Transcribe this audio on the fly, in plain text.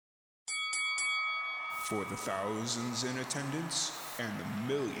for the thousands in attendance and the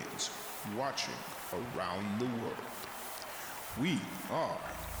millions watching around the world. We are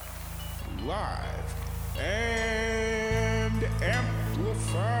live and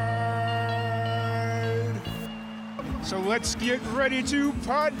amplified. So let's get ready to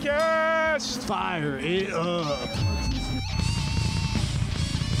podcast. Fire it up.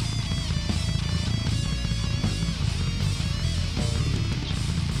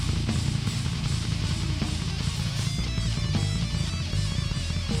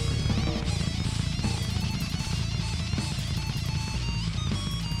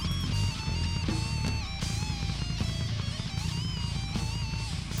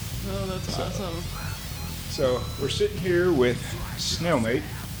 Oh, that's awesome. So we're sitting here with Snailmate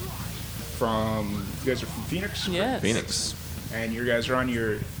from, you guys are from Phoenix? Yes. Phoenix. And you guys are on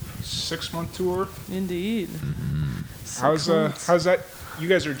your 6-month tour. Indeed. How's that? You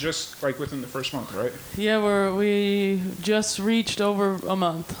guys are just like within the first month, right? Yeah, we just reached over a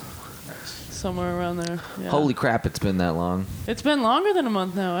month. Nice. Somewhere around there. Yeah. Holy crap, it's been that long. It's been longer than a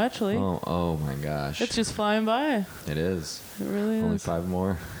month now, actually. Oh my gosh. It's just flying by. It is. It really is. Only 5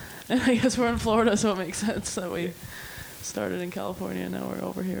 more. And I guess we're in Florida, so it makes sense that we started in California and now we're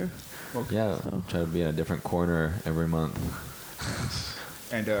over here. Yeah, try to be in a different corner every month.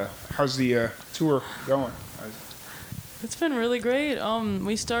 And how's the tour going? It's been really great.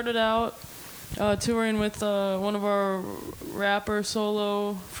 We started out touring with one of our rapper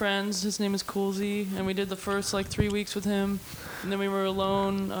solo friends. His name is Coolzy, and we did the first 3 weeks with him. And then we were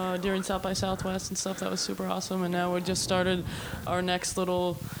alone during South by Southwest and stuff. That was super awesome. And now we just started our next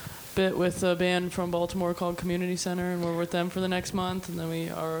little bit with a band from Baltimore called Community Center, and we're with them for the next month. And then we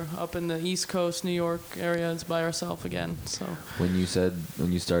are up in the East Coast, New York area. It's by ourselves again. So When you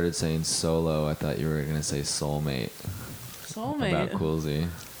started saying solo, I thought you were gonna say soulmate. Soulmate. About Coolzy.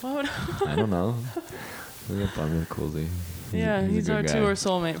 What? I don't know. We had fun with Coolzy. Yeah, he's a our good guy. tour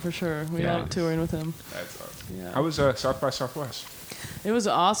soulmate for sure. We Yeah. like touring with him. That's awesome. Yeah. How was South by Southwest? It was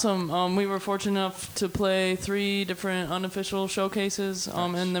awesome. We were fortunate enough to play 3 different unofficial showcases,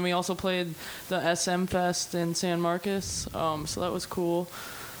 and then we also played the SM Fest in San Marcos, so that was cool.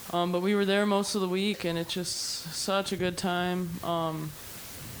 But we were there most of the week, and it's just such a good time.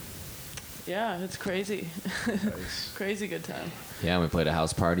 Yeah, it's crazy. Nice. Crazy good time. Yeah, we played a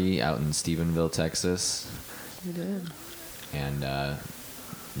house party out in Stephenville, Texas. We did. And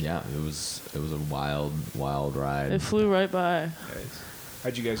yeah, it was a wild ride. It flew right by. Nice.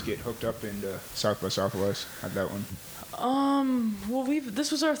 How'd you guys get hooked up into South by Southwest? How'd that one? Well,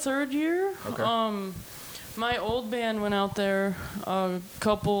 this was our 3rd year. Okay. My old band went out there a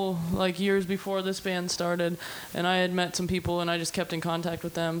couple years before this band started, and I had met some people, and I just kept in contact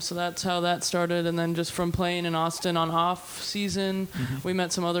with them. So that's how that started. And then just from playing in Austin on off season, we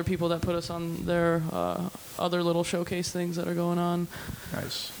met some other people that put us on their other little showcase things that are going on.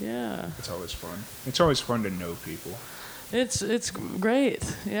 Nice. Yeah. It's always fun. It's always fun to know people. It's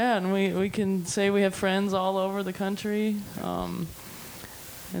great. Yeah, and we can say we have friends all over the country.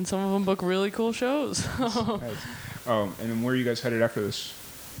 And some of them book really cool shows. Nice. And then where are you guys headed after this?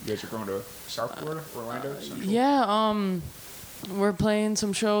 You guys are going to South Florida, Orlando? Central? Yeah, we're playing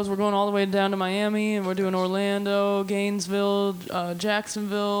some shows. We're going all the way down to Miami, and we're doing Orlando, Gainesville,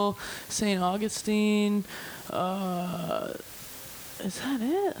 Jacksonville, St. Augustine. Is that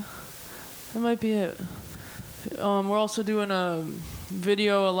it? That might be it. We're also doing a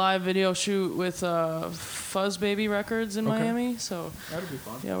live video shoot with Fuzz Baby Records in Miami. So That'll be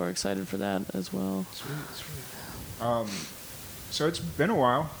fun. yeah, we're excited for that as well. Sweet. So it's been a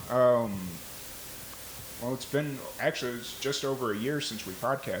while. Well, it's just over a year since we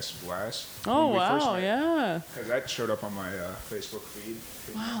podcasted last. Oh, when we first wow, met. yeah. 'Cause that showed up on my Facebook feed.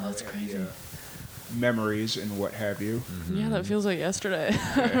 Wow, that's crazy. Memories and what have you. Yeah, that feels like yesterday.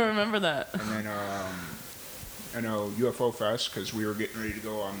 I remember that. And then I know UFO Fest, because we were getting ready to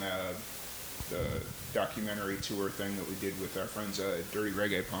go on the documentary tour thing that we did with our friends Dirty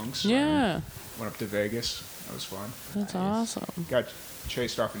Reggae Punks. Yeah. Went up to Vegas. That was fun. That's awesome. Got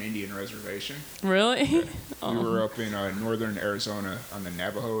chased off an Indian reservation. Really? We were up in northern Arizona on the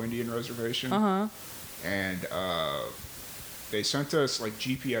Navajo Indian Reservation. Uh-huh. And they sent us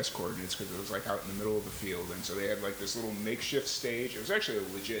GPS coordinates because it was out in the middle of the field. And so they had this little makeshift stage. It was actually a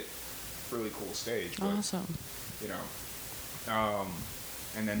legit, really cool stage. But, Awesome.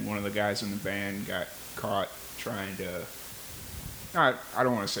 and then one of the guys in the band got caught trying to, I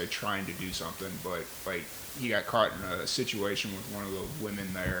don't want to say trying to do something, but he got caught in a situation with one of the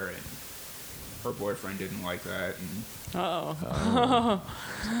women there, and her boyfriend didn't like that. And Uh-oh.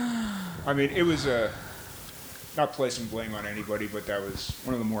 I mean, it was not placing blame on anybody, but that was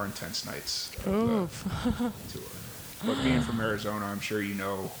one of the more intense nights of Oof. the tour. But being from Arizona, I'm sure you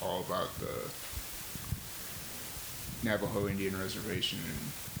know all about the Navajo Indian Reservation.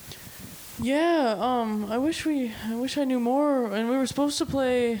 Yeah, I wish I knew more. And we were supposed to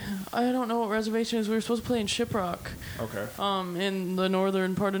play. I don't know what reservation is. We were supposed to play in Shiprock. Okay. In the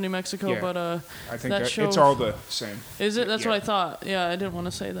northern part of New Mexico, Yeah. but I think that show, it's all the same. Is it? That's Yeah. what I thought. Yeah, I didn't want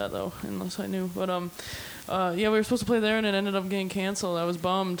to say that though, unless I knew. But yeah, we were supposed to play there, and it ended up getting canceled. I was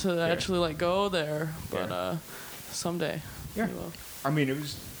bummed to actually like go there, but someday. Yeah. we will. I mean, it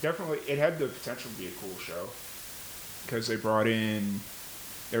was definitely, it had the potential to be a cool show because they brought in,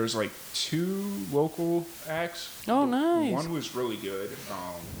 there was like 2 local acts. Oh, nice. One was really good,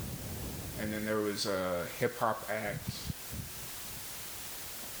 and then there was a hip hop act.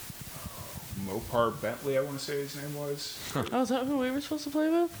 Mopar Bentley, I want to say his name was. Oh, is that who we were supposed to play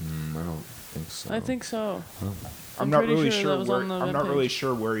with? I don't think so. I think so. Oh. I'm not pretty really sure sure that was where on the I'm not webpage. really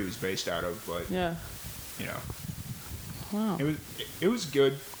sure where he was based out of, but Yeah. you know, Wow. it was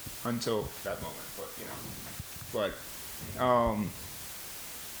good until that moment, but you know, but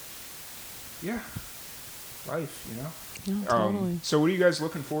yeah, life, you know. Yeah, totally. So what are you guys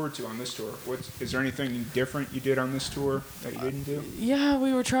looking forward to on this tour? Is there anything different you did on this tour that you didn't do? Yeah,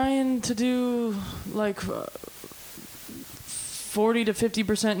 we were trying to do like 40 to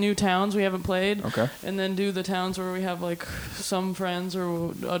 50% new towns we haven't played. Okay. And then do the towns where we have like some friends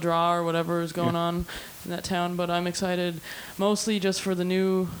or a draw or whatever is going on in that town. But I'm excited mostly just for the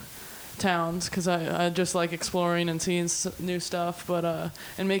new towns because I just like exploring and seeing new stuff, but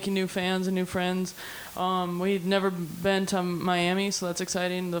and making new fans and new friends. We'd never been to Miami, so that's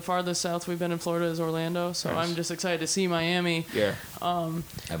exciting. The farthest south we've been in Florida is Orlando, so Nice. I'm just excited to see Miami. Yeah. I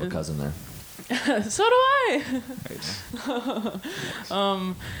have a cousin there. So do I. Nice.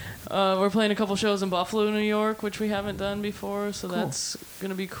 We're playing a couple shows in Buffalo, New York, which we haven't done before, so Cool. that's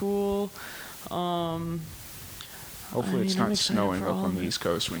gonna be cool. Hopefully it's I'm not excited snowing for up all on of the it. East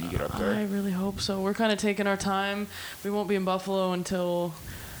Coast when you get up I there. really hope so. We're kind of taking our time. We won't be in Buffalo until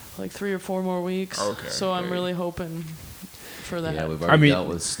like 3 or 4 more weeks. Okay, So I'm great. really hoping for that. Yeah, we've already I mean- dealt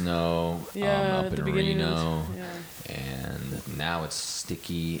with snow Yeah, up at the in beginning Reno, of and now it's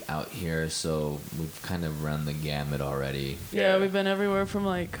sticky out here, so we've kind of run the gamut already. Yeah, Yeah. we've been everywhere from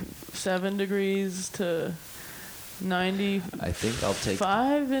like 7 degrees to 95 I think I'll take,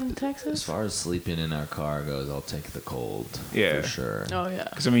 in as Texas. far as sleeping in our car goes, I'll take the cold. Yeah. For sure. Oh yeah.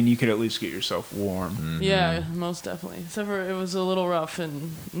 Because I mean, you could at least get yourself warm. Mhm. Yeah, most definitely. Except for it was a little rough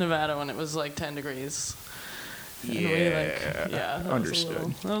in Nevada when it was like 10 degrees. And we, that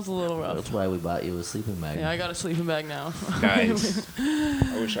Understood. Was a little rough. That's why we bought you a sleeping bag. Yeah, I got a sleeping bag now. Nice.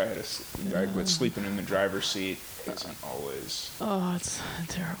 I wish I had but sleeping in the driver's seat isn't always. Oh, it's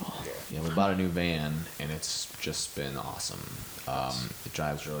terrible. Yeah, we bought a new van, and it's just been awesome. It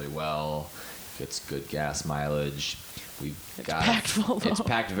drives really well, gets good gas mileage. It's packed full, though. It's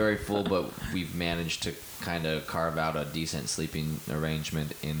packed very full, but we've managed to kind of carve out a decent sleeping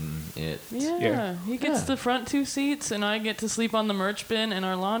arrangement in it. Yeah, he gets Yeah. the front 2 seats, and I get to sleep on the merch bin and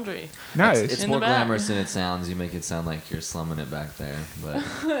our laundry. Nice. It's In more the back. glamorous than it sounds. You make it sound like you're slumming it back there, but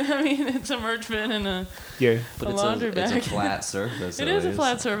I mean, it's a merch bin and a yeah. but A it's laundry it's bag. a flat surface. It at is a least.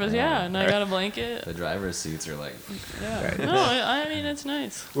 flat surface, yeah, and I got a blanket. The driver's seats are like, Yeah. Right. No, I mean it's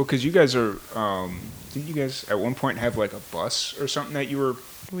nice. Well, because you guys are, didn't you guys at one point have like a bus or something that you were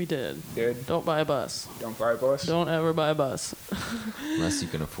We did. did? Don't buy a bus. Don't buy a bus. Don't ever buy a bus. unless you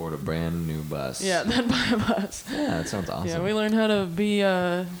can afford a brand new bus. Yeah, then buy a bus. Yeah, that sounds awesome. Yeah, we learned how to be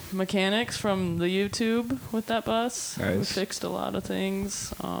mechanics from the YouTube with that bus. We Nice. fixed a lot of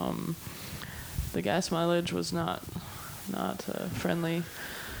things. The gas mileage was not friendly.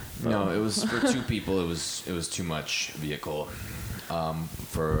 No, it was for 2 people. It was too much vehicle.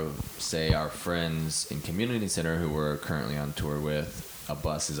 For say our friends in community center who we're currently on tour with, a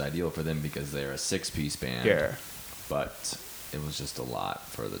bus is ideal for them because they're a 6-piece band. Yeah. But it was just a lot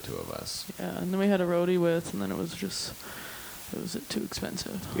for the 2 of us. Yeah, and then we had a roadie with, and then it was too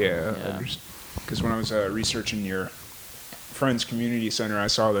expensive. Yeah. Because when I was researching your friends community center, I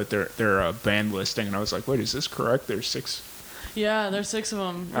saw that they're band listing, and I was like, wait, is this correct? There's 6. Yeah, there's 6 of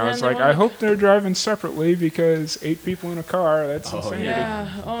them. I was like, I hope they're driving separately because 8 people in a car, that's Oh, insanity.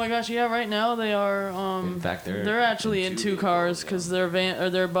 Yeah. Oh my gosh. Yeah. Right now they are. In fact, they're actually in 2 cars because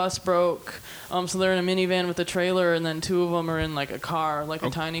their bus broke. So they're in a minivan with a trailer, and then 2 of them are in like a car, like a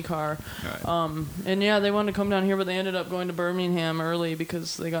tiny car. Nice. And yeah, they wanted to come down here, but they ended up going to Birmingham early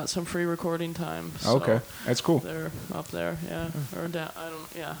because they got some free recording time. So Okay, that's cool. They're up there. Yeah. Or down. I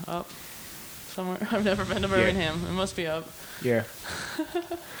don't. Yeah. Up. Somewhere. I've never been to Birmingham. It must be up. Yeah.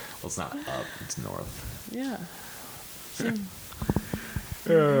 Well, it's not up. It's north. Yeah. Same.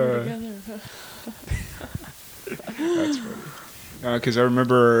 Uh, Together. That's funny. Because I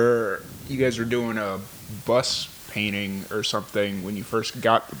remember you guys were doing a bus painting or something when you first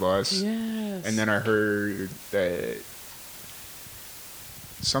got the bus. Yes. And then I heard that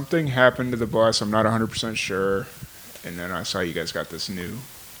something happened to the bus. I'm not 100% sure. And then I saw you guys got this new,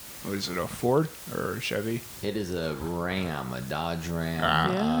 what is it, a Ford or a Chevy? It is a Ram, a Dodge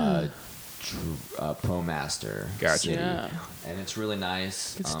Ram. Yeah. ProMaster. Gotcha. City. Yeah. And it's really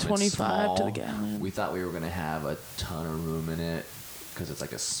nice. It's It's 25 to the small. gallon. We thought we were going to have a ton of room in it because it's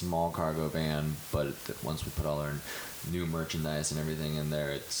like a small cargo van, but once we put all our new merchandise and everything in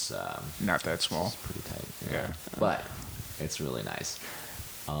there, it's Not that small. it's pretty tight. Yeah. But it's really nice.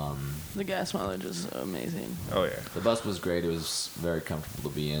 The gas mileage is amazing. Oh, yeah. The bus was great. It was very comfortable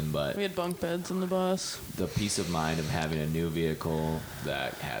to be in, but We had bunk beds in the bus. the peace of mind of having a new vehicle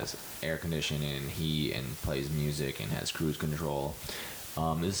that has air conditioning and heat and plays music and has cruise control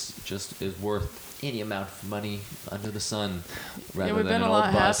is worth any amount of money under the sun rather Yeah, we've than been an a old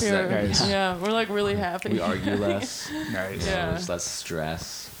lot bus happier. that- Nice. Yeah, we're like really happy. we argue less. Nice. Yeah. There's less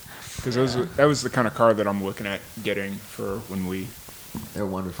stress. Because that was the kind of car that I'm looking at getting for when we... They're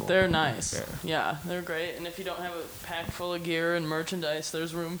wonderful. They're nice. Yeah. Yeah, they're great. And if you don't have a pack full of gear and merchandise,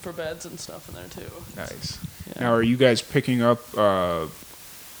 there's room for beds and stuff in there too. Nice. Yeah. Now, are you guys picking up, not,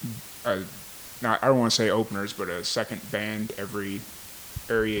 I don't want to say openers, but a second band every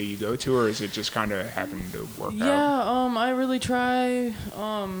area you go to, or is it just kind of happening to work out? Yeah, I really try.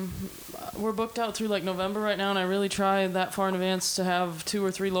 We're booked out through like November right now, and I really try that far in advance to have 2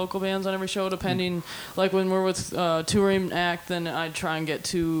 or 3 local bands on every show, depending. Like when we're with touring act, then I try and get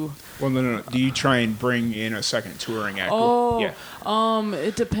 2. Well, no. Do you try and bring in a second touring act? Oh, Yeah.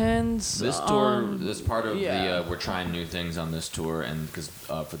 It depends. This tour, this part of yeah. the we're trying new things on this tour, and because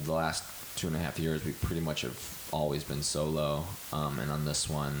for the last 2.5 years, we pretty much have always been solo, and on this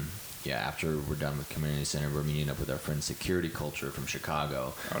one, yeah, after we're done with Community Center, we're meeting up with our friend Security Culture from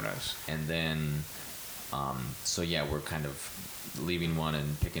Chicago. Oh, nice. And then, so yeah, we're kind of leaving one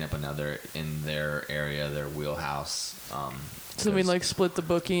and picking up another in their area, their wheelhouse. So we like split the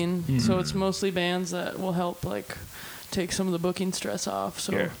booking. Mm-hmm. So it's mostly bands that will help like take some of the booking stress off.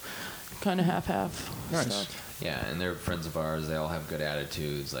 So Yeah. kind of half-half Nice. stuff. Yeah, and they're friends of ours. They all have good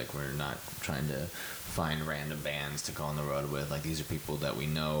attitudes. Like, we're not trying to find random bands to go on the road with. Like, these are people that we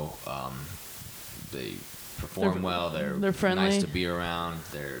know. They perform well. they're friendly. Nice to be around.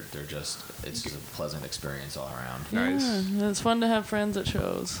 They're just, it's just a pleasant experience all around. Nice. Yeah, it's fun to have friends at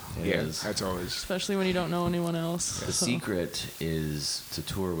shows, It Yeah, is. that's always... especially when you don't know anyone else. The so. secret is to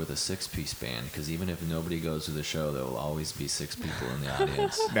tour with a 6-piece band, because even if nobody goes to the show, there will always be 6 people in the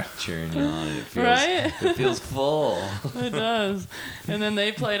audience No. cheering you on. And it feels, Right? it feels full. It does. And then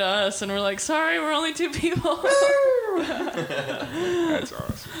they play to us, and we're like, sorry, we're only 2 people. That's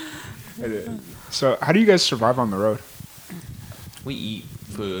awesome. So, how do you guys survive on the road? We eat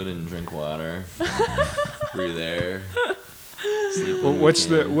food and drink water. Breathe air. Sleep Well, when we what's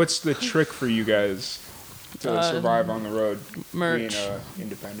can. the trick for you guys to survive on the road? merch. Being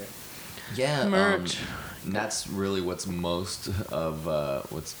independent. Yeah, Merch. And that's really what's most of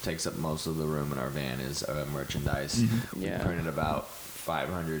what takes up most of the room in our van is merchandise. Mm-hmm. We Yeah. printed about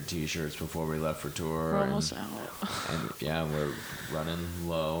 500 T-shirts before we left for tour. We're and, almost out. and yeah, we're running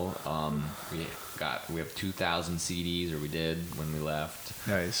low. We have 2,000 CDs, or we did when we left.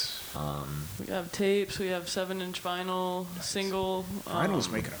 Nice. We have tapes. We have 7-inch vinyl, single.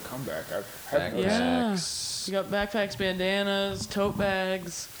 Vinyl's making a comeback. I've Yeah. Backpacks, We got backpacks, bandanas, tote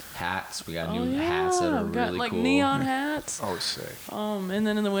bags. hats. We got Oh, new yeah. hats that are We got really like cool. neon hats. Oh, sick. And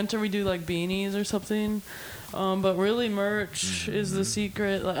then in the winter we do like beanies or something. But really merch is the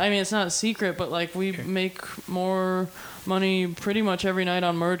secret. Like, I mean, it's not a secret, but like we make more money pretty much every night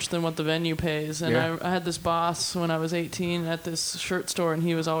on merch than what the venue pays. And Yeah. I had this boss when I was 18 at this shirt store, and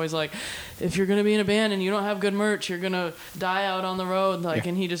he was always like, if you're going to be in a band and you don't have good merch, you're going to die out on the road. Like, Yeah.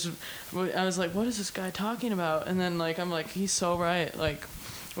 and he just, I was like, what is this guy talking about? And then like, I'm like, he's so right. Like,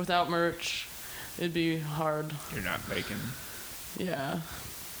 without merch, it'd be hard. You're not making... Yeah.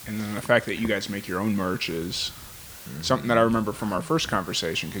 And then the fact that you guys make your own merch is something that I remember from our first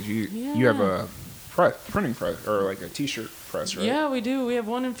conversation, because you have a printing press, or like a T-shirt press, right? Yeah, we do. We have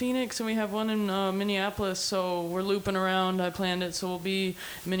one in Phoenix and we have one in Minneapolis. So we're looping around. I planned it. So we'll be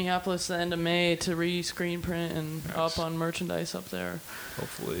in Minneapolis the end of May to re-screen print and Nice. up on merchandise up there.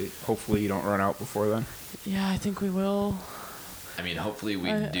 Hopefully you don't run out before then. Yeah, I think we will. I mean, hopefully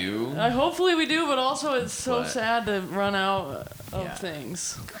we do. Hopefully we do, but also it's so But- sad to run out of Yeah.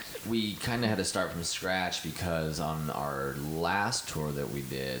 things. We kind of had to start from scratch because on our last tour that we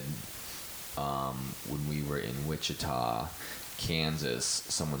did, when we were in Wichita, Kansas,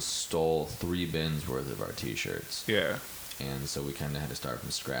 someone stole 3 bins worth of our T-shirts. Yeah. And so we kind of had to start from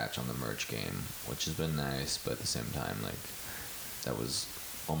scratch on the merch game, which has been nice, but at the same time, like, that was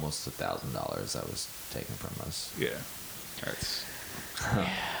almost $1,000 that was taken from us. Yeah. That's...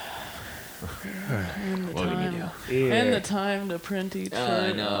 And the What do you time. do? Yeah. And the time to print each shirt.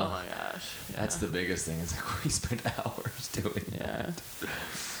 I know. Oh my gosh. Yeah. That's the biggest thing, is like we spent hours doing Yeah.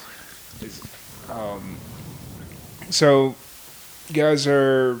 that. So, you guys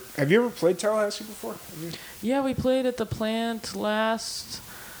have you ever played Tallahassee before? Yeah, we played at the plant last,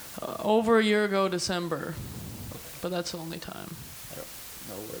 over a year ago, December. But that's the only time. I don't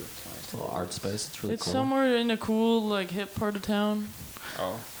know where the It's a little art space. It's really It's cool. somewhere in a cool, like, hip part of town.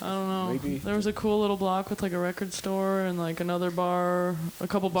 Oh. I don't know. Maybe. There was a cool little block with, like, a record store and, like, another bar. A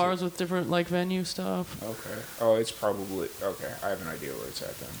couple bars with different, like, venue stuff. Okay. Oh, it's probably... Okay, I have an idea where it's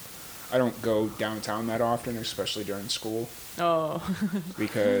at then. I don't go downtown that often, especially during school, Oh.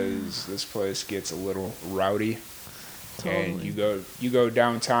 because this place gets a little rowdy. And Totally. you go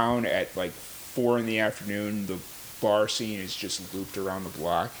downtown at like 4 p.m. The bar scene is just looped around the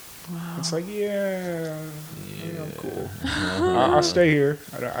block. Wow. It's like, yeah, cool. I'll stay here.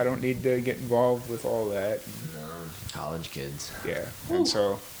 I don't need to get involved with all that. College kids. Yeah, and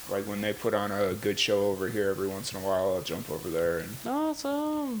so like when they put on a good show over here every once in a while, I'll jump over there and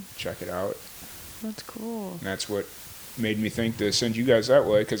Awesome. check it out. That's cool. And that's what made me think to send you guys that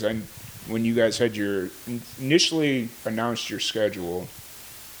way, because when you guys had initially announced your schedule,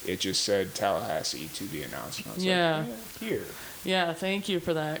 it just said Tallahassee to be announced. And I was Yeah. like, yeah, here. Yeah, thank you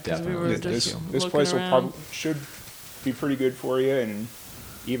for that, because we Definitely. were just This looking place around. should be pretty good for you, and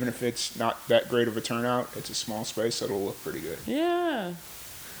even if it's not that great of a turnout, it's a small space, so it'll look pretty good. Yeah.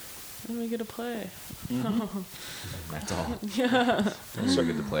 And we get to play. That's all. Yeah. So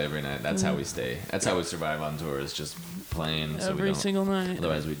good to play every night. That's how we stay. That's how we survive on tour, is just playing. So we Every don't, single night.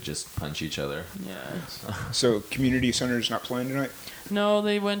 Otherwise, we'd just punch each other. Yeah. So community center's not playing tonight? No,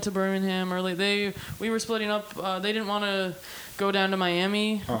 they went to Birmingham early. We were splitting up. They didn't want to go down to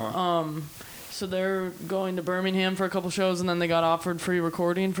Miami. So they're going to Birmingham for a couple shows, and then they got offered free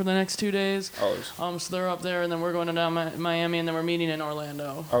recording for the next 2 days. Oh, So they're up there, and then we're going down Miami, and then we're meeting in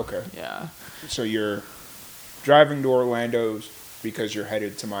Orlando. okay. Yeah. So you're driving to Orlando because you're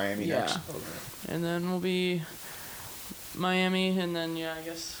headed to Miami Yeah. next? Okay. And then we'll be Miami, and then,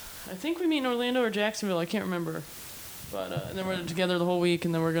 I think we meet in Orlando or Jacksonville. I can't remember. But and then we're together the whole week,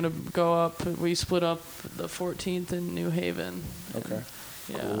 and then we're going to go up. We split up the 14th in New Haven. Okay.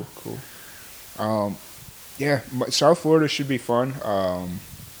 Yeah. Cool. Yeah, South Florida should be fun.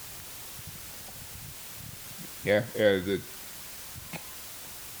 The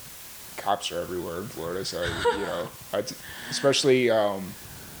cops are everywhere in Florida, so especially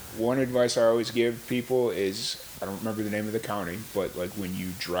one advice I always give people is, I don't remember the name of the county, but like when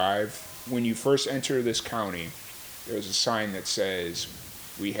you first enter this county, there's a sign that says,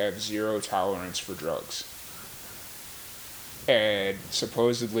 "We have 0 tolerance for drugs." And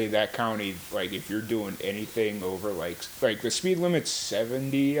supposedly that county, like if you're doing anything over like the speed limit's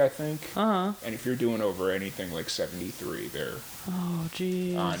 70, I think. Uh-huh. And if you're doing over anything like 73, they're Oh,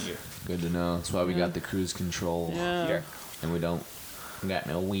 geez. on you. Good to know. That's why we Yeah. got the cruise control. Yeah. Yeah, And we got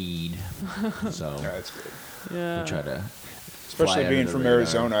no weed. So that's good. Yeah. we try to. Especially fly being under the from radar.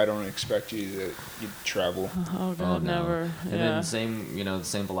 Arizona, I don't expect you to travel. Oh, God, no. never. And Yeah. then the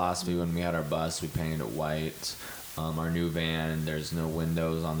same philosophy when we had our bus, we painted it white. Our new van, there's no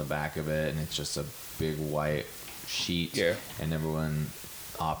windows on the back of it, and it's just a big white sheet. Yeah. And everyone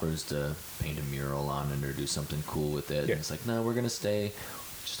offers to paint a mural on it or do something cool with it. Yeah. And it's like, no, we're gonna stay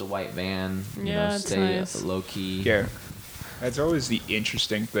just a white van. Yeah, it's stay nice. low key. Yeah, that's always the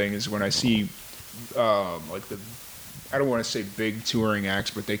interesting thing is when I see I don't want to say big touring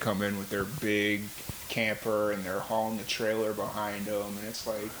acts, but they come in with their big camper and they're hauling the trailer behind them, and it's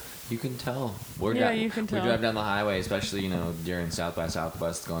like, You can tell. You can tell. We drive down the highway, especially during South by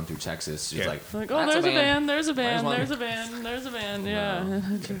Southwest going through Texas. It's Yeah. like, Like, oh, "That's there's a van, there's a There's van, one." there's a van, there's a van. Yeah. Wow.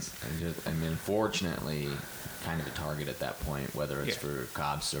 Unfortunately, kind of a target at that point, whether it's Yeah. for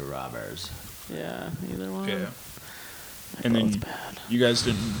cops or robbers. Yeah, either one. yeah. That And then bode's bad. you guys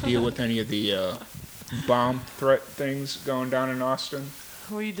didn't deal with any of the bomb threat things going down in Austin?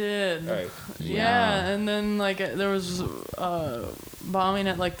 We did. Right. Yeah, and then there was bombing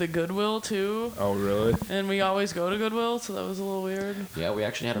at the Goodwill too, Oh, really? and we always go to Goodwill, so that was a little weird. Yeah, we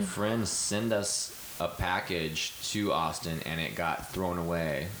actually had a friend send us a package to Austin, and it got thrown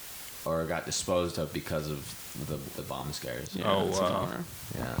away or got disposed of because of the bomb scares. Yeah, Oh, it's a wow. bummer.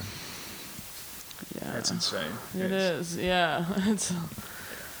 Yeah. Yeah, That's insane. It is. Yeah, it's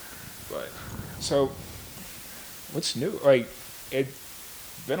But So, what's new? Like, it's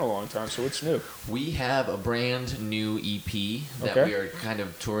been a long time, so what's new? We have a brand new EP that Okay. we are kind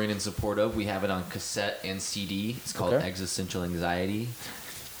of touring in support of. We have it on cassette and CD. It's called Okay. Existential Anxiety.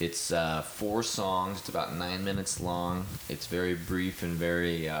 It's 4 songs. It's about 9 minutes long. It's very brief and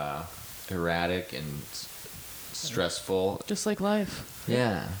very erratic and stressful. Just like life.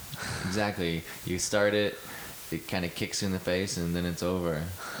 Yeah, exactly. You start it, it kind of kicks you in the face, and then it's over.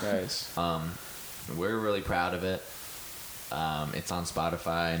 Nice. We're really proud of it. It's on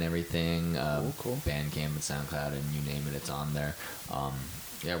Spotify and everything. Cool. Bandcamp and SoundCloud and you name it, it's on there.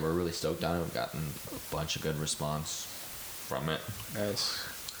 Yeah, we're really stoked on it. We've gotten a bunch of good response from it. Nice.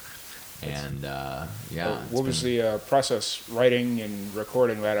 And yeah. What was the process writing and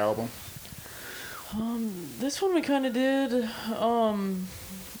recording that album? This one we kind of did.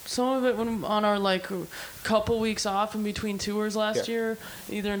 Some of it when on our like couple weeks off in between tours last year,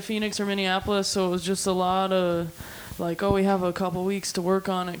 either in Phoenix or Minneapolis. So it was just a lot of like, oh, we have a couple weeks to work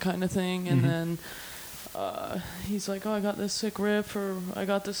on it kind of thing. And then he's like, oh, I got this sick riff or I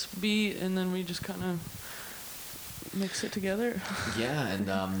got this beat. And then we just kind of mix it together. Yeah, and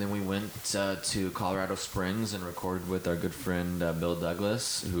then we went to Colorado Springs and recorded with our good friend Bill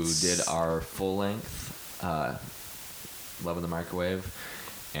Douglas, who did our full-length Love in the Microwave,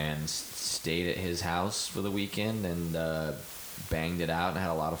 and stayed at his house for the weekend and banged it out and had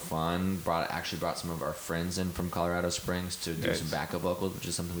a lot of fun. Actually brought some of our friends in from Colorado Springs to do some backup vocals, which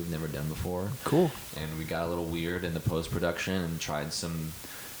is something we've never done before. Cool. And we got a little weird in the post-production and tried some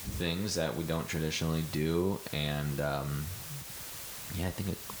things that we don't traditionally do, and yeah, I think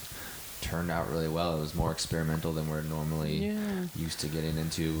it turned out really well. It was more experimental than we're normally used to getting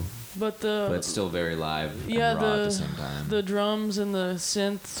into, but it's still very live and raw at the same time. The drums and the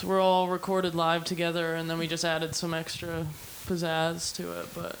synths were all recorded live together, and then we just added some extra pizzazz to it,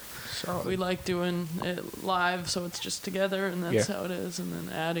 but we like doing it live, so it's just together, and that's how it is, and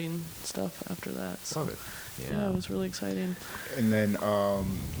then adding stuff after that. So. Love it. Yeah, it was really exciting. And then,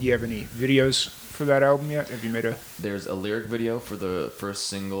 you have any videos for that album yet? Have you made a... There's a lyric video for the first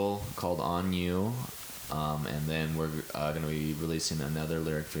single called On You, and then we're going to be releasing another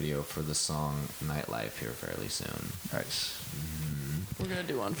lyric video for the song Nightlife here fairly soon. Nice. We're going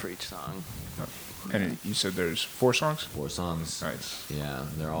to do one for each song. And you said there's 4 songs? 4 songs. Nice. Yeah,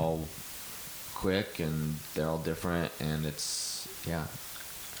 they're all quick and they're all different, and it's, yeah,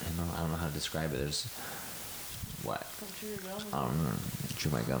 I don't know how to describe it. There's... What? Don't chew your gum. I don't know. Chew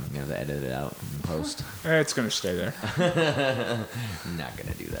my gum. You have to edit it out in post. It's gonna stay there. Not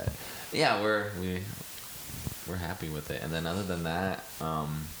gonna do that. Yeah, we're happy with it. And then other than that,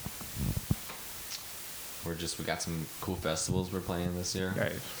 we got some cool festivals we're playing this year.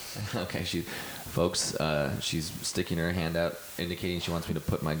 Nice. Okay, folks, she's sticking her hand out, indicating she wants me to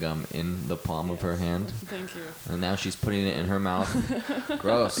put my gum in the palm of her hand. Thank you. And now she's putting it in her mouth.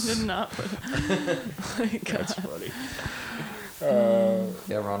 Gross. I did not put it. Oh my God. That's funny.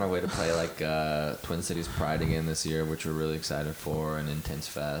 Yeah, we're on our way to play like Twin Cities Pride again this year, which we're really excited for, and Intense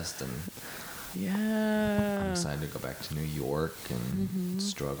Fest, and I'm excited to go back to New York and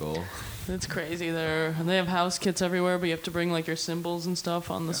struggle. It's crazy there. And they have house kits everywhere, but you have to bring like your cymbals and stuff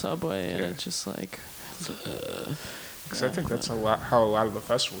on the subway, and it's just like... Because I think that's how a lot of the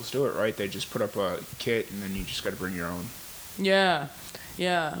festivals do it, right? They just put up a kit, and then you just got to bring your own. Yeah.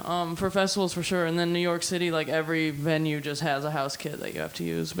 For festivals for sure. And then New York City, like every venue just has a house kit that you have to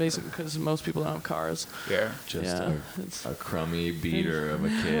use, basically because most people don't have cars. Yeah. Just a crummy beater of a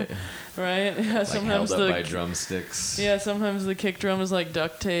kit. Right? Yeah, like sometimes held up by drumsticks. Yeah, sometimes the kick drum is like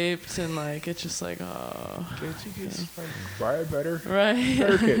duct taped, and like it's just like, oh. Can't you just buy a better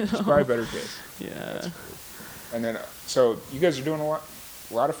kit? Just buy a better kit. Yeah. And then, so you guys are doing a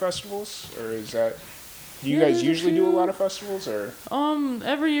lot of festivals, or is that... Do you guys usually do a lot of festivals, or?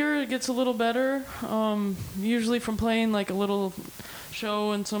 Every year it gets a little better. Usually from playing like a little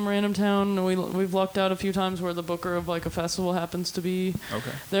show in some random town. We've lucked out a few times where the booker of like a festival happens to be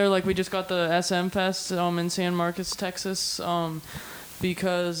there. Like we just got the SM Fest in San Marcos, Texas.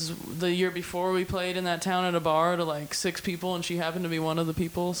 Because the year before we played in that town at a bar to like 6 people, and she happened to be one of the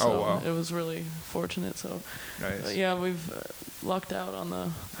people. So it was really fortunate. So nice. Yeah, we've lucked out on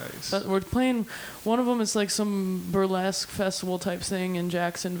the. Nice. We're playing. One of them is like some burlesque festival type thing in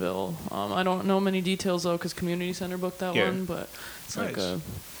Jacksonville. I don't know many details though, because Community Center booked that one. But it's like a.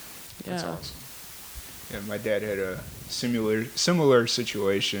 Yeah. That's awesome. Yeah, my dad had a similar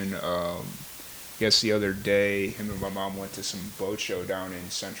situation. Yes, the other day, him and my mom went to some boat show down in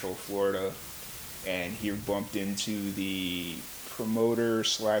Central Florida, and he bumped into the promoter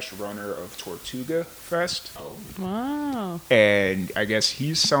 / runner of Tortuga Fest. Oh. Wow. And I guess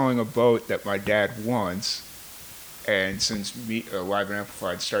he's selling a boat that my dad wants. And since Live and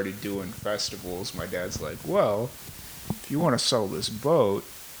Amplified started doing festivals, my dad's like, well, if you want to sell this boat,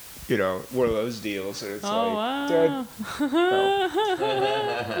 you know, one of those deals. And it's Wow. Dad, no.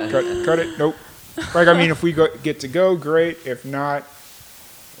 cut it. Nope. Like, I mean, if we get to go, great. If not,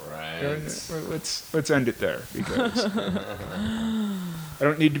 Right. let's end it there, because I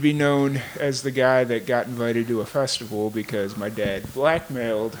don't need to be known as the guy that got invited to a festival because my dad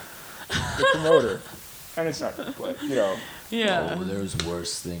blackmailed the promoter. And it's not, but, you know. Yeah. Oh, there's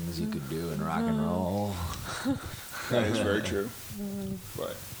worse things you could do in rock and roll. That is very true.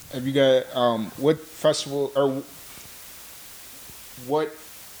 But have you got, what festival, or what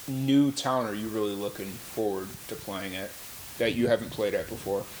new town are you really looking forward to playing at that you haven't played at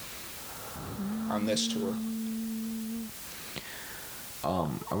before on this tour?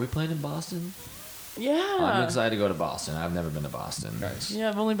 Are we playing in Boston? Yeah. I'm excited to go to Boston. I've never been to Boston. Nice. Yeah,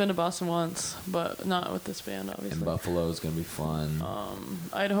 I've only been to Boston once, but not with this band, obviously. And Buffalo is gonna be fun.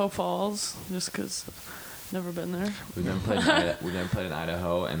 Idaho Falls, just because never been there. We've never played in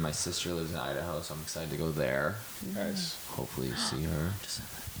Idaho, and my sister lives in Idaho, so I'm excited to go there. Nice. Hopefully see her. Just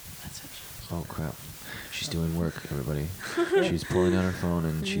that's it. Oh crap, she's doing work, everybody. She's pulling out her phone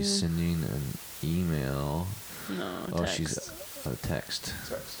and she's sending an email. No, Oh, text. she's a text.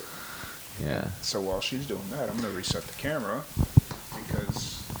 Text it. Yeah. So while she's doing that, I'm going to reset the camera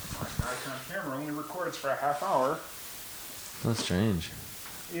because my Nikon camera only records for a half hour. That's strange.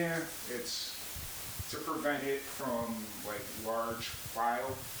 Yeah, it's to prevent it from like large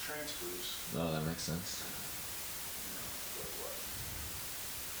file transfers. Oh, that makes sense.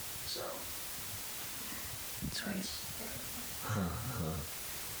 So. Sweet.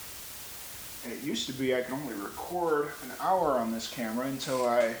 And it used to be I could only record an hour on this camera until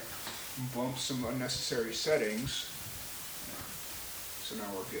I bumped some unnecessary settings. So now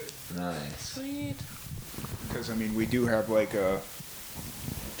we're good. Nice. Sweet. Because, I mean, we do have like a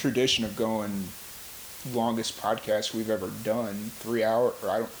tradition of going longest podcast we've ever done, 3 hours,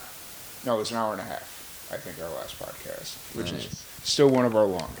 or no, it was an hour and a half, I think, our last podcast, which is still one of our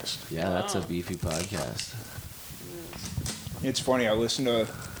longest. Yeah, that's a beefy podcast. It's funny, I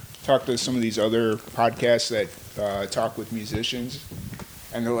talk to some of these other podcasts that talk with musicians,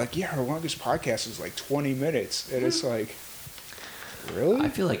 and they're like, yeah, our longest podcast is like 20 minutes. And it's like, really? I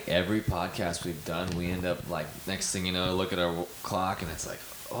feel like every podcast we've done, we end up like, next thing you know, look at our clock and it's like,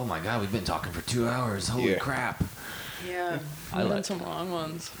 oh my God, we've been talking for 2 hours. Holy crap. Yeah. I've done some long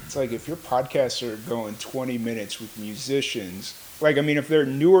ones. It's like if your podcasts are going 20 minutes with musicians, like, I mean, if they're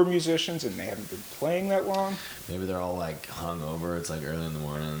newer musicians and they haven't been playing that long. Maybe they're all like hungover. It's like early in the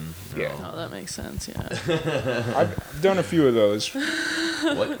morning. Yeah. Oh, that makes sense, yeah. I've done a few of those.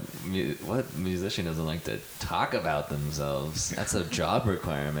 What musician doesn't like to talk about themselves? That's a job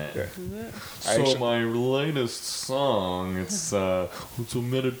requirement. Yeah. So my latest song, it's a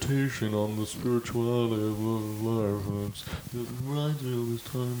meditation on the spirituality of life, and it reminds me of this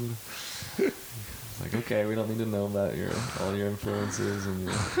time. It's like, okay, we don't need to know about all your influences and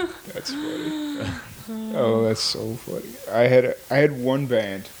your. That's funny. Oh, that's so funny. I had one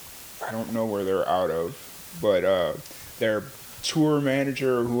band. I don't know where they're out of, but their tour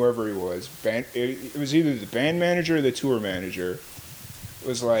manager or whoever he was, it was either the band manager or the tour manager. It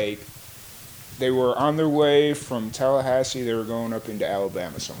was like they were on their way from Tallahassee. They were going up into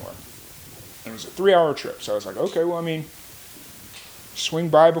Alabama somewhere. And it was a 3-hour trip. So I was like, okay, well, I mean, swing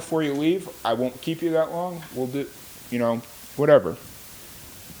by before you leave. I won't keep you that long. We'll do, whatever. And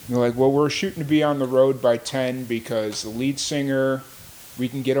they're like, well, we're shooting to be on the road by 10 because the lead singer, we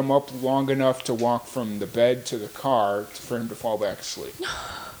can get him up long enough to walk from the bed to the car for him to fall back asleep.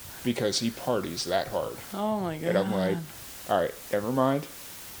 Because he parties that hard. Oh, my God. And I'm like, all right, never mind.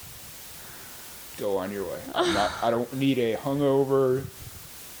 Go on your way. I don't need a hungover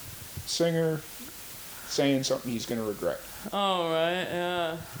singer saying something he's going to regret. Oh, right,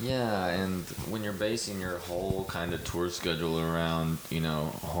 yeah. Yeah, and when you're basing your whole kind of tour schedule around,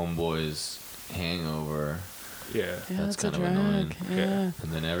 Homeboy's hangover, Yeah. that's kind of a drag. annoying. Yeah.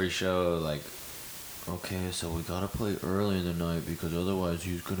 And then every show, like, okay, so we gotta play early in the night because otherwise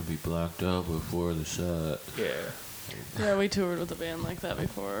he's gonna be blacked out before the set. Yeah. Yeah, we toured with a band like that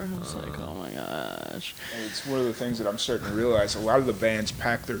before. It was like, oh my gosh. And it's one of the things that I'm starting to realize. A lot of the bands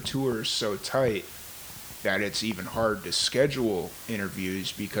pack their tours so tight that it's even hard to schedule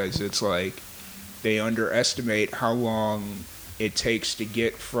interviews because it's like they underestimate how long it takes to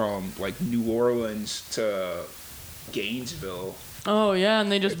get from like New Orleans to Gainesville Oh yeah,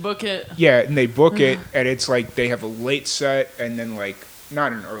 and they just book it. Yeah, and they book it, and it's like they have a late set, and then like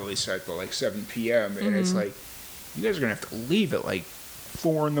not an early set, but like 7 p.m. And it's like you guys are gonna have to leave at like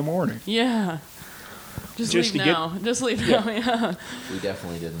 4 in the morning. Yeah. Just Just leave to now. Just leave now. Yeah. We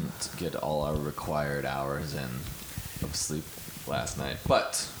definitely didn't get all our required hours in of sleep last night,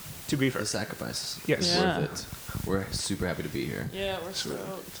 but To be fair, the sacrifice Yes. is Yeah. worth it. We're super happy to be here. Yeah, we're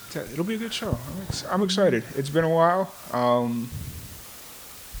stoked. it'll be a good show. I'm excited. It's been a while. Let's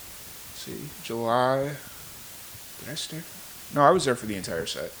see, July. Did I stay? No, I was there for the entire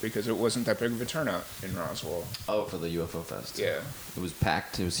set because it wasn't that big of a turnout in Roswell. Oh, for the UFO Fest. Yeah. It was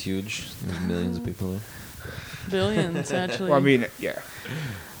packed. It was huge. There was millions of people there. Billions, actually. Well, I mean, yeah.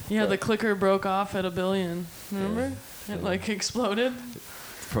 Yeah, the clicker broke off at 1 billion. Remember? Yeah. It like exploded.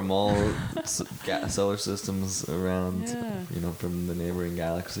 From all solar systems around, Yeah. from the neighboring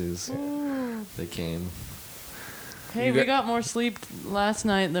galaxies, Ooh. they came. Hey, You we got- got more sleep last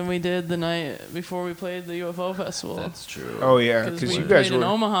night than we did the night before we played the UFO festival. That's true. Oh yeah, Because because we you guys played in were.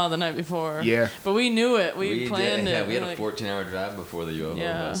 Omaha the night before. Yeah. But we knew it. We planned did. it. Yeah, we had a like- 14-hour drive before the UFO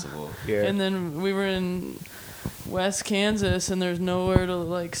Yeah. festival. Yeah. And then we were in West Kansas, and there's nowhere to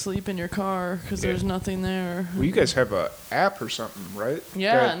like sleep in your car because Yeah. there's nothing there. Well, you guys have a app or something, right?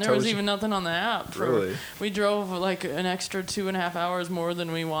 Yeah, That and there was tells you- even nothing on the app. Really? We drove like an extra 2.5 hours more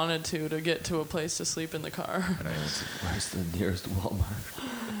than we wanted to get to a place to sleep in the car. And I went to where's the nearest Walmart?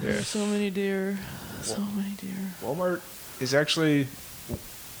 Yeah. There's so many deer. So many deer. Walmart is actually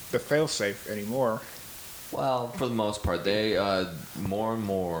the fail-safe anymore. Well, for the most part, they more and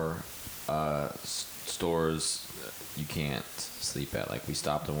more stores you can't sleep at. Like we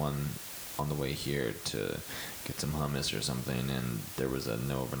stopped at one on the way here to get some hummus or something, and there was a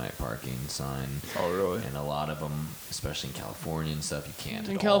no overnight parking sign. Oh, really? And a lot of them, especially in California and stuff, you can't.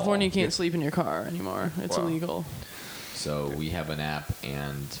 In at California, you all. can't sleep in your car anymore. It's Wow. illegal. So we have an app,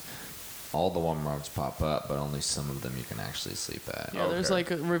 and all the Walmarts pop up, but only some of them you can actually sleep at. Yeah, there's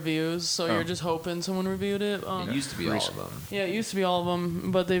Okay. like reviews, so Oh. you're just hoping someone reviewed it. It used to be all of them. Yeah, it used to be all of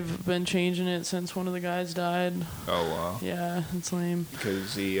them, but they've been changing it since one of the guys died. Oh, wow. Yeah, it's lame.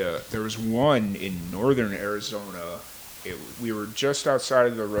 Because there was one in northern Arizona. We were just outside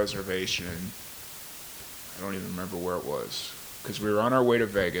of the reservation. I don't even remember where it was. Because we were on our way to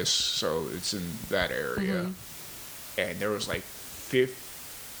Vegas, so it's in that area. And there was like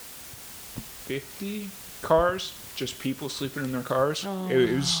 50 cars, just people sleeping in their cars. Oh,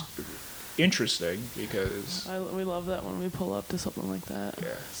 It was interesting because We love that when we pull up to something like that. Yeah.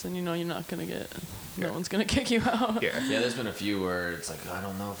 So then you know you're not going to get, Yeah. no one's going to kick you out. yeah, Yeah, there's been a few where it's like, I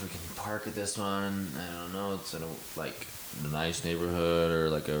don't know if we can park at this one. I don't know. It's in a nice neighborhood or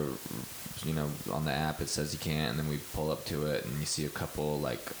like on the app it says you can't, and then we pull up to it and you see a couple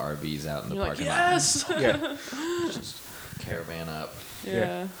like RVs out in the You're like, parking yes! yeah. lot. Just caravan up.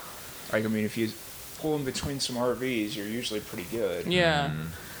 Yeah. Like, I mean, if you pull in between some RVs, you're usually pretty good. Yeah.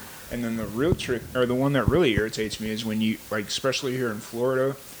 And then the real trick, or the one that really irritates me, is when you, like, especially here in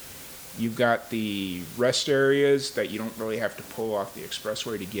Florida, you've got the rest areas that you don't really have to pull off the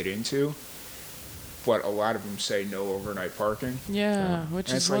expressway to get into, but a lot of them say no overnight parking. Yeah, which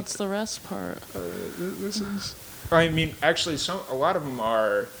And is it's like- what's the rest part? This is, I mean, actually, a lot of them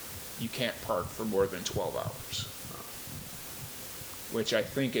are, you can't park for more than 12 hours, which I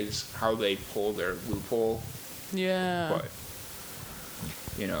think is how they pull their loophole. Yeah. But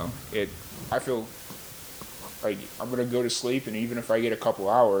I feel like I'm gonna go to sleep, and even if I get a couple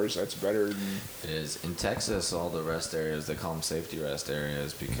hours, that's better than. It is. In Texas, all the rest areas, they call them safety rest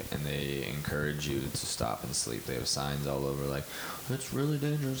areas, and they encourage you to stop and sleep. They have signs all over like, it's really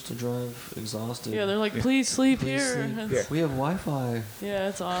dangerous to drive exhausted. Yeah, they're like, please sleep Please here. sleep. It's- Yeah. We have Wi-Fi. Yeah,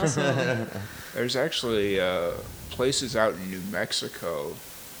 it's awesome. There's actually places out in New Mexico,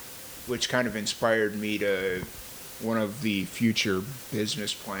 which kind of inspired me to. One of the future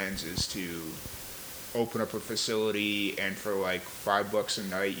business plans is to open up a facility, and for like $5 a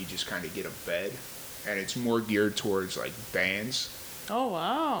night, you just kind of get a bed, and it's more geared towards like bands. Oh,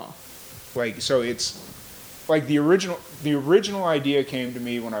 wow. Like, so it's like the original idea came to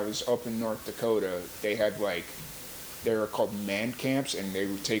me when I was up in North Dakota. They had they were called man camps, and they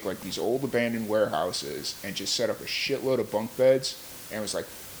would take like these old abandoned warehouses and just set up a shitload of bunk beds, and it was like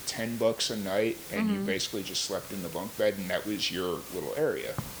 $10 a night, and you basically just slept in the bunk bed, and that was your little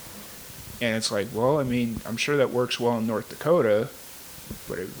area. And it's like, well, I mean, I'm sure that works well in North Dakota,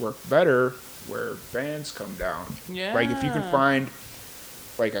 but it worked better where vans come down. Yeah. Like, if you can find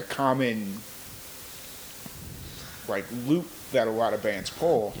like a common like loop that a lot of bands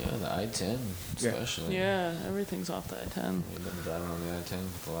pull. Yeah, the I-10 especially. Yeah, everything's off the I-10. We've been driving on the I-10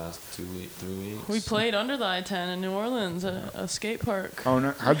 for the last 3 weeks. We played under the I-10 in New Orleans at a skate park. Oh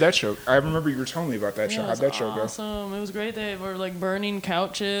no! How'd that show? I remember you were telling me about that show. Yeah, How'd that show go? awesome. It was great. They were like burning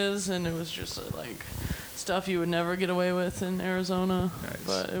couches, and it was just like stuff you would never get away with in Arizona. Nice.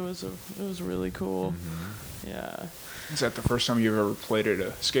 But it was really cool. Mm-hmm. Yeah. Is that the first time you've ever played at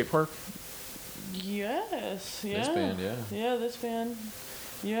a skate park? Yes. Yeah. This band, yeah. Yeah, this band.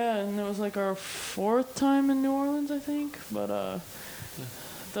 Yeah, and it was like our 4th time in New Orleans, I think. But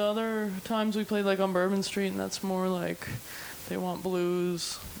the other times we played like on Bourbon Street, and that's more like they want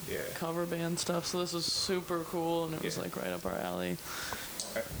blues, cover band stuff. So this was super cool, and it was like right up our alley.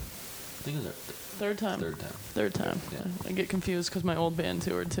 I think it was our Third time. Third time. Yeah. I get confused because my old band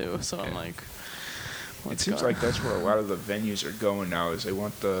toured too, so I'm like, It seems like that's where a lot of the venues are going now. Is they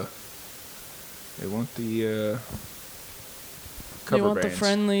want the cover they want bands. the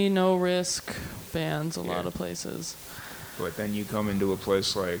friendly, no risk bands. A Yeah. lot of places. But then you come into a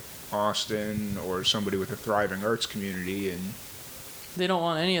place like Austin or somebody with a thriving arts community, and They don't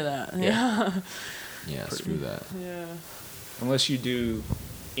want any of that. Yeah. Yeah, screw that. Yeah. unless you do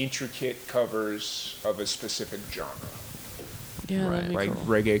intricate covers of a specific genre, Yeah. Right. That'd be like cool.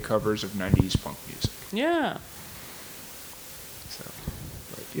 reggae covers of 90s punk music. Yeah. So,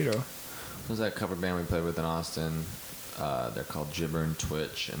 but, you know, There's that cover band we played with in Austin. They're called Gibber and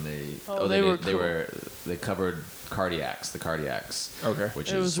Twitch, and they they covered the Cardiacs. Okay.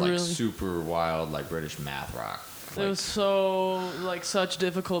 Which It is was like really- super wild, like British math rock. It was so like such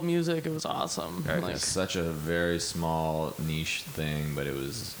difficult music. It was awesome. Okay. Like, It's such a very small niche thing, but it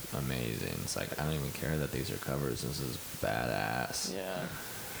was amazing. It's like I don't even care that these are covers. This is badass. yeah.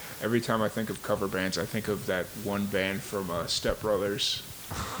 every time I think of cover bands, I think of that one band from Step Brothers,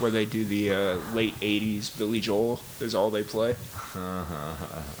 where they do the late 80s Billy Joel is all they play.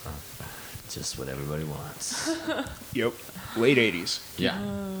 Just what everybody wants. Yep. Late 80s. Yeah.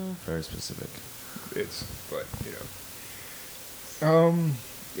 Very specific. But, you know.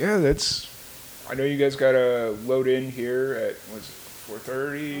 Yeah, that's, I know you guys got to load in here at, was it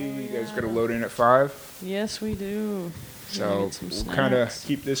 4:30? You guys got to load in at 5. Yes, we do. So we'll kind of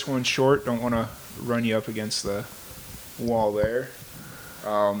keep this one short. Don't want to run you up against the wall there.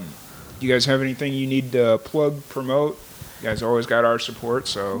 You guys have anything you need to plug, promote? You guys always got our support,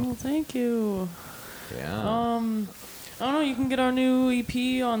 so. Well, thank you. Yeah. I don't know. You can get our new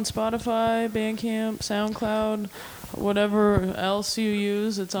EP on Spotify, Bandcamp, SoundCloud, whatever else you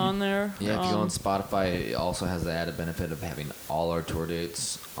use. It's on there. Yeah, if you go on Spotify, it also has the added benefit of having all our tour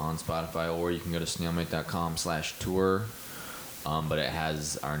dates on Spotify, or you can go to snailmate.com/tour. But it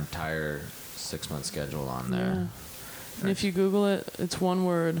has our entire 6-month schedule on there. Yeah. And if you Google it, it's one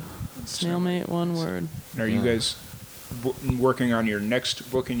word. Snailmate, one word. And are you guys working on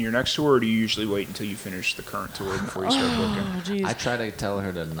booking your next tour, or do you usually wait until you finish the current tour before you start booking? Oh, jeez. I try to tell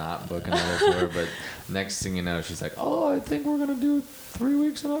her to not book another tour, but next thing you know, she's like, "Oh, I think we're gonna do 3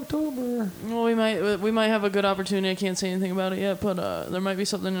 weeks in October." Well, we might have a good opportunity. I can't say anything about it yet, but there might be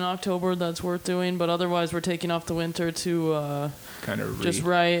something in October that's worth doing. But otherwise, we're taking off the winter to Kind of just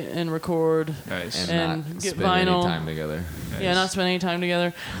write and record. Nice. And not get spend any vinyl. time together. Yeah, not spend any time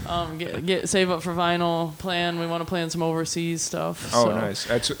together. Save up for vinyl. We want to plan some overseas stuff. Oh, so. nice.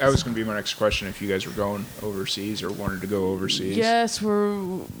 That was going to be my next question, if you guys were going overseas or wanted to go overseas. Yes,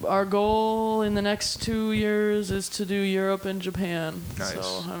 our goal in the next 2 years is to do Europe and Japan. Nice.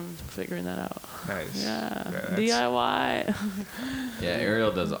 So I'm figuring that out. Nice. Yeah, that's- DIY. Yeah,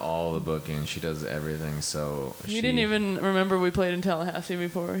 Ariel does all the booking. She does everything. So He didn't even remember we played in Tallahassee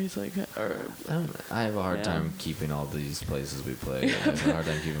before. He's like, I have a hard Yeah. time keeping all these places we play. I have a hard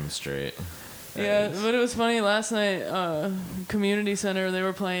time keeping them straight. yeah. But it was funny last night. Community center, they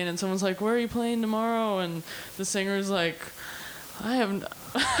were playing, and someone's like, "Where are you playing tomorrow?" And the singer's like, I don't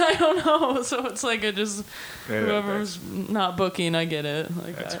know. So it's like whoever's not booking, I get it.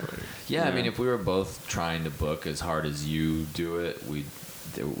 Like That's funny. Yeah, I mean, if we were both trying to book as hard as you do it, we'd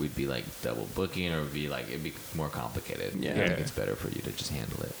be like double booking, or it'd be more complicated. Yeah. I think it's better for you to just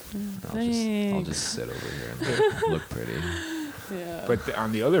handle it. I'll Thanks. just sit over here and look pretty. Yeah. But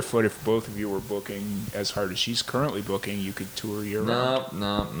on the other foot, if both of you were booking as hard as she's currently booking, you could tour year round.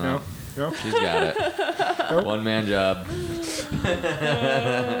 No. No? She's got it. One man job.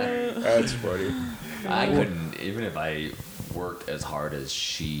 That's funny. I couldn't, even if I worked as hard as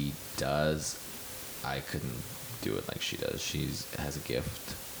she does, I couldn't do it like she does. She has a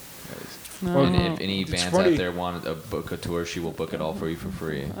gift. No. And if any It's bands funny. out there want to book a tour, she will book it all for you for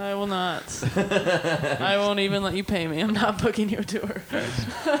free. I will not. I won't even let you pay me. I'm not booking you a tour.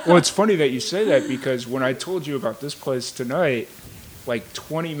 Well, it's funny that you say that because when I told you about this place tonight, like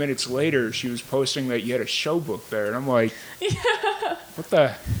 20 minutes later, she was posting that you had a show booked there, and I'm like, what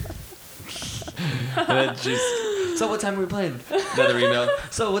the? And then so what time are we playing? Another email.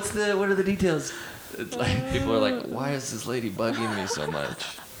 So what are the details? It's like, people are like, why is this lady bugging me so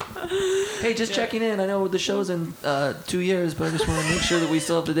much? Hey, just checking in. I know the show's in 2 years, but I just want to make sure that we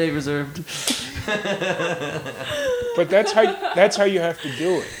still have the day reserved. But that's how you have to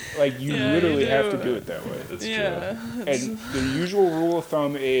do it. Like you literally have to do it that way. That's And the usual rule of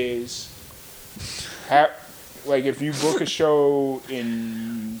thumb is, like if you book a show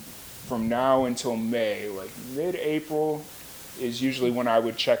from now until May, like mid-April is usually when I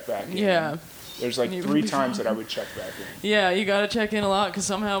would check back in. Yeah. There's like 3 times that I would check back in. Yeah, you got to check in a lot because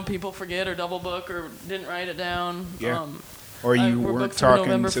somehow people forget or double book or didn't write it down. Yeah. Or you we're weren't booked for talking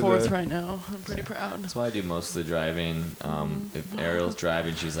November to 4th the... right now. I'm pretty proud. That's why I do most of the driving. If Ariel's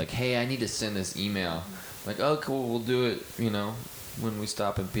driving, she's like, hey, I need to send this email. I'm like, oh, cool, we'll do it, when we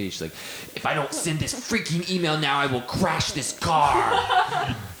stop in Peach. Like, if I don't send this freaking email now, I will crash this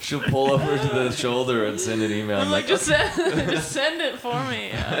car. She'll pull over to the shoulder and send an email. I'm like, just okay. send it for me.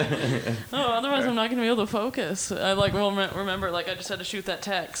 Yeah. No, otherwise I'm not going to be able to focus. I will remember, I just had to shoot that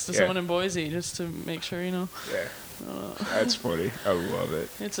text to someone in Boise just to make sure, Yeah. That's funny. I love it.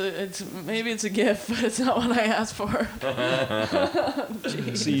 Maybe it's a gift, but it's not what I asked for.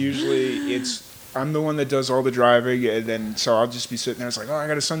 See, usually I'm the one that does all the driving, and then so I'll just be sitting there. It's like, oh, I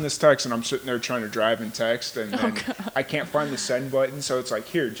got to send this text, and I'm sitting there trying to drive and text, and then I can't find the send button, so it's like,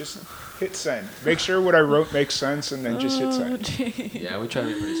 here, just hit send. Make sure what I wrote makes sense, and then just hit send. Yeah, we try to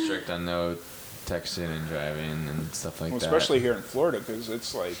be pretty strict on no texting and driving and stuff like that. Especially here in Florida, because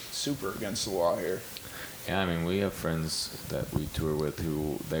it's like super against the law here. Yeah, I mean, we have friends that we tour with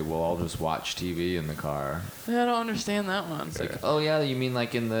who they will all just watch TV in the car. Yeah, I don't understand that one. It's like, oh yeah, you mean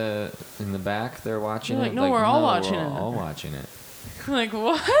like in the back they're watching You're it? like, no, we're all watching we're it. all watching it. I'm like,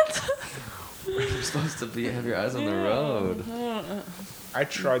 what? You're supposed to have your eyes on the road. I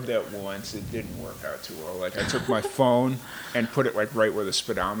tried that once. It didn't work out too well. Like I took my phone and put it like right where the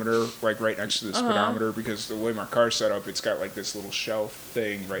speedometer, like right next to the speedometer, because the way my car's set up, it's got like this little shelf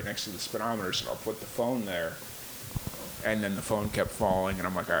thing right next to the speedometer. So I'll put the phone there, and then the phone kept falling, and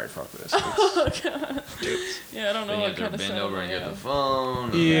I'm like, all right, fuck this. Yeah, I don't know Then you what have kind to of bend setup over and I get the have.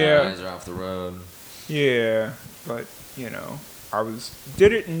 phone. And Yeah. your eyes are off the road. Yeah, but I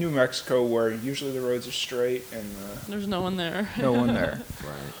did it in New Mexico where usually the roads are straight and There's no one there. no one there.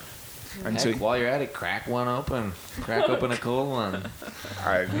 Right. Until Heck, while you're at it, crack one open. Crack open a cold one.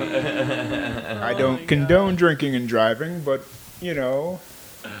 I don't condone drinking and driving, but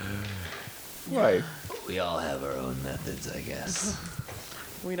like We all have our own methods, I guess.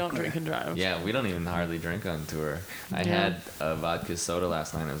 We don't drink and drive. Yeah, we don't even hardly drink on tour. I Yeah. had a vodka soda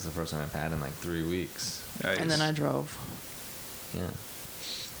last night. It was the first time I've had in like 3 weeks. nice. And then I drove. Yeah.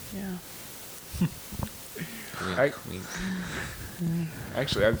 Yeah.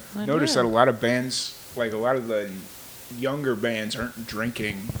 Actually, I've I noticed did. that a lot of bands, like a lot of the younger bands, aren't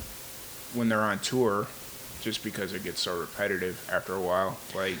drinking when they're on tour, just because it gets so repetitive after a while.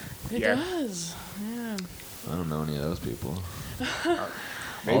 Like, It does. Yeah. I don't know any of those people. All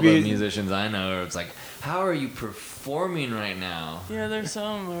maybe the musicians I know, it's like, how are you performing right now? Yeah, there's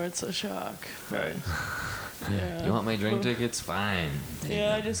some where it's a shock. Right. Yeah. You want my drink tickets? Fine. Take Yeah,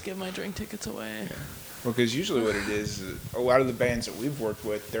 them. I just give my drink tickets away. Well, because usually what it is, a lot of the bands that we've worked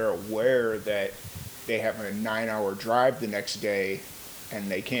with, they're aware that they have a 9-hour drive the next day, and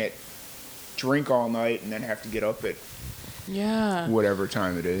they can't drink all night and then have to get up at Yeah. whatever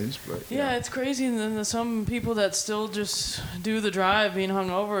time it is. But Yeah, it's crazy. And then there's some people that still just do the drive being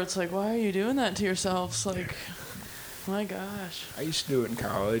hungover. It's like, why are you doing that to yourselves? Like, my gosh. I used to do it in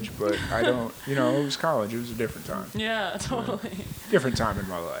college, but I don't. It was college. It was a different time. Yeah, totally. Different time in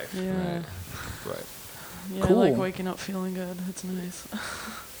my life. Yeah. Right. But Yeah, Cool. I like waking up feeling good. It's nice.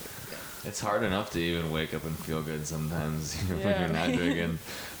 It's hard enough to even wake up and feel good sometimes when Yeah. you're not drinking.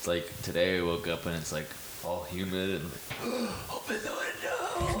 It's like today I woke up and it's like all humid and open the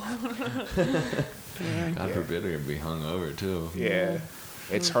window. God forbid we'd be hungover too. yeah,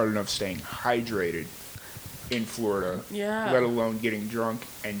 it's hard enough staying hydrated in Florida, Yeah. let alone getting drunk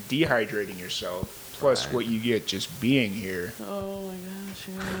and dehydrating yourself. Plus, Right. what you get just being here. Oh my gosh,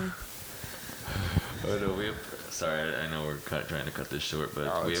 yeah. Oh no, sorry, I know we're trying to cut this short, but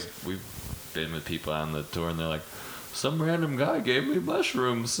Oh, we've been with people on the tour and they're like, some random guy gave me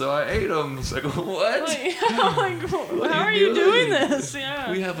mushrooms, so I ate them. It's like, what? Like, how are you doing this?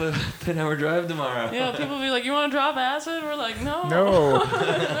 Yeah. We have a 10-hour drive tomorrow. Yeah, people be like, you want to drop acid? We're like, no. No. No,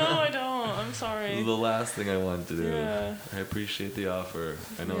 I don't. I'm sorry. The last thing I want to do. Yeah. I appreciate the offer.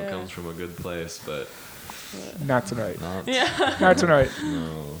 I know it comes from a good place, but Not tonight. Yeah. Not tonight.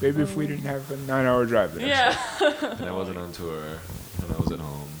 No. Maybe if we didn't have a 9-hour drive. The next Yeah. And I wasn't on tour, and I was at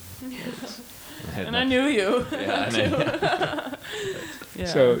home. And I knew you. Yeah, I know. Yeah.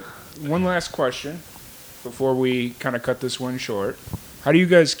 So, one last question before we kind of cut this one short. How do you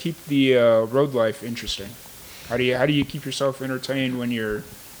guys keep the road life interesting? How do you keep yourself entertained when you're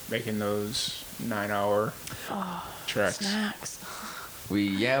making those 9-hour treks? Snacks. We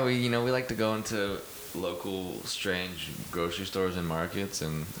like to go into local strange grocery stores and markets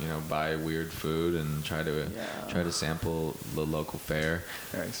and buy weird food and try to sample the local fare.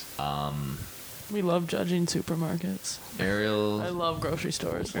 Nice. We love judging supermarkets. Ariel, I love grocery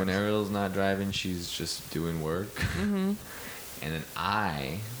stores. when Ariel's not driving, she's just doing work. Mm-hmm. And then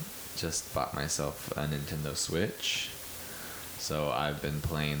I just bought myself a Nintendo Switch, so I've been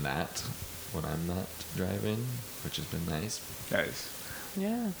playing that when I'm not driving, which has been nice. Nice.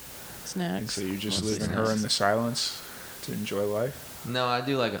 Yeah. Snacks. And so you're just What's leaving next? her in the silence to enjoy life? No, I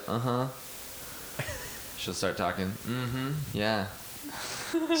do like She'll start talking. Yeah.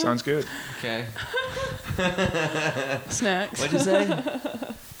 Sounds good. Okay. Snacks. What'd you say?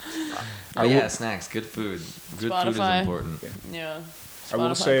 I will- Snacks. Good food. Good food is Spotify. important. Yeah. I will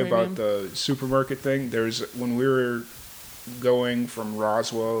Spotify say Premium. about the supermarket thing, when we were going from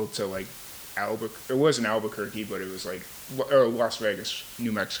Roswell to like Albuquerque, it wasn't Albuquerque, but it was like Las Vegas,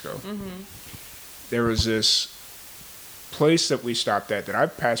 New Mexico. Mm-hmm. There was this place that we stopped at that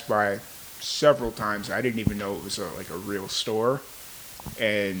I've passed by several times. I didn't even know it was a real store.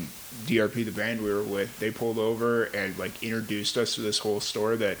 And DRP, the band we were with, they pulled over and like introduced us to this whole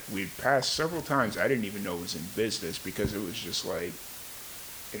store that we'd passed several times. I didn't even know it was in business because it was just like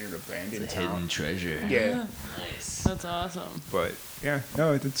in an abandoned It's a town. hidden treasure. Yeah. Nice. That's awesome. But yeah,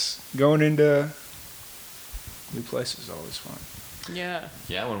 no, it's going into new places is always fun. Yeah.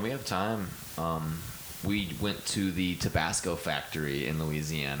 Yeah, when we have time, we went to the Tabasco factory in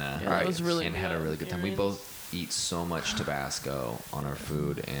Louisiana. Yeah, that was really and had a good. really good time. We both eat so much Tabasco on our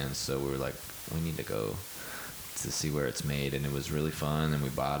food, and so we were like, we need to go to see where it's made, and it was really fun. And we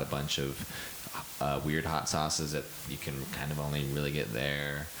bought a bunch of weird hot sauces that you can kind of only really get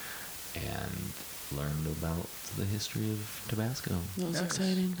there, and learned about the history of Tabasco. That was Nice.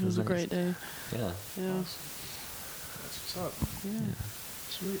 exciting. It was a Nice. great day. Yeah. Yeah. That's what's up. Yeah.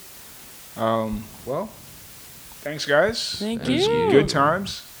 Sweet. Well, thanks guys. Thank It was you. good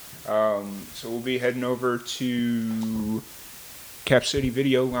times. So we'll be heading over to Cap City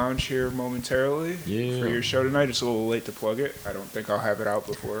Video Lounge here momentarily Yeah. for your show tonight. It's a little late to plug it. I don't think I'll have this out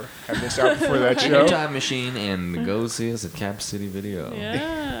before that Take your show. time machine and go see us at Cap City Video.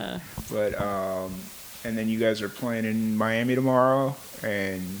 Yeah. But and then you guys are playing in Miami tomorrow,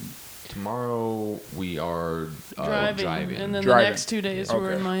 and Tomorrow we are Driving. And then Driving. the next 2 days we're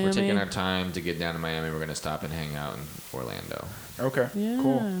Okay. in Miami. We're taking our time to get down to Miami. We're going to stop and hang out in Orlando okay, Yeah.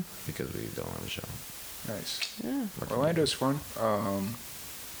 cool, because we don't have a show. nice. Yeah. Orlando's fun.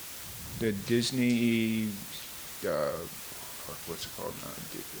 The Disney, what's it called?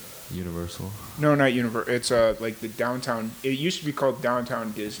 Universal. No, not Universal. It's like the downtown. It used to be called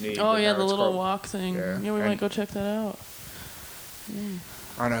Downtown Disney. Oh, but yeah, now the it's little called- walk thing. Yeah, Yeah, we and- might go check that out. Yeah.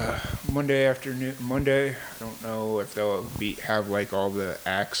 on a Monday afternoon. Monday, I don't know if they'll have like all the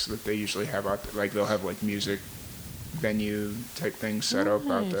acts that they usually have out there. Like they'll have like music venue type things set up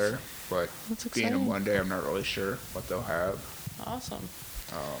out Nice. there. But That's being a exciting. Monday, I'm not really sure what they'll have. Awesome.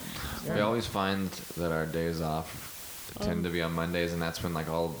 Yeah. We always find that our days off tend to be on Mondays, and that's when like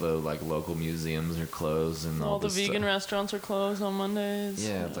all the like local museums are closed and All the this vegan stuff. restaurants are closed on Mondays.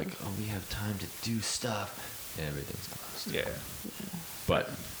 Yeah, it's like, oh, we have time to do stuff. Everything's closed. Yeah. But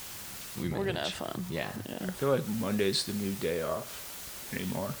We're going to manage. have fun. Yeah. Yeah. I feel like Monday's the new day off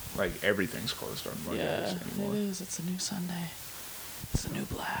anymore. Like everything's closed on Mondays Yeah, anymore. it is. It's a new Sunday. It's a new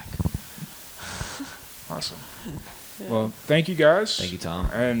black. Awesome. Yeah. Well, thank you guys. Thank you, Tom.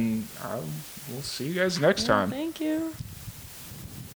 And we'll see you guys next time. Thank you.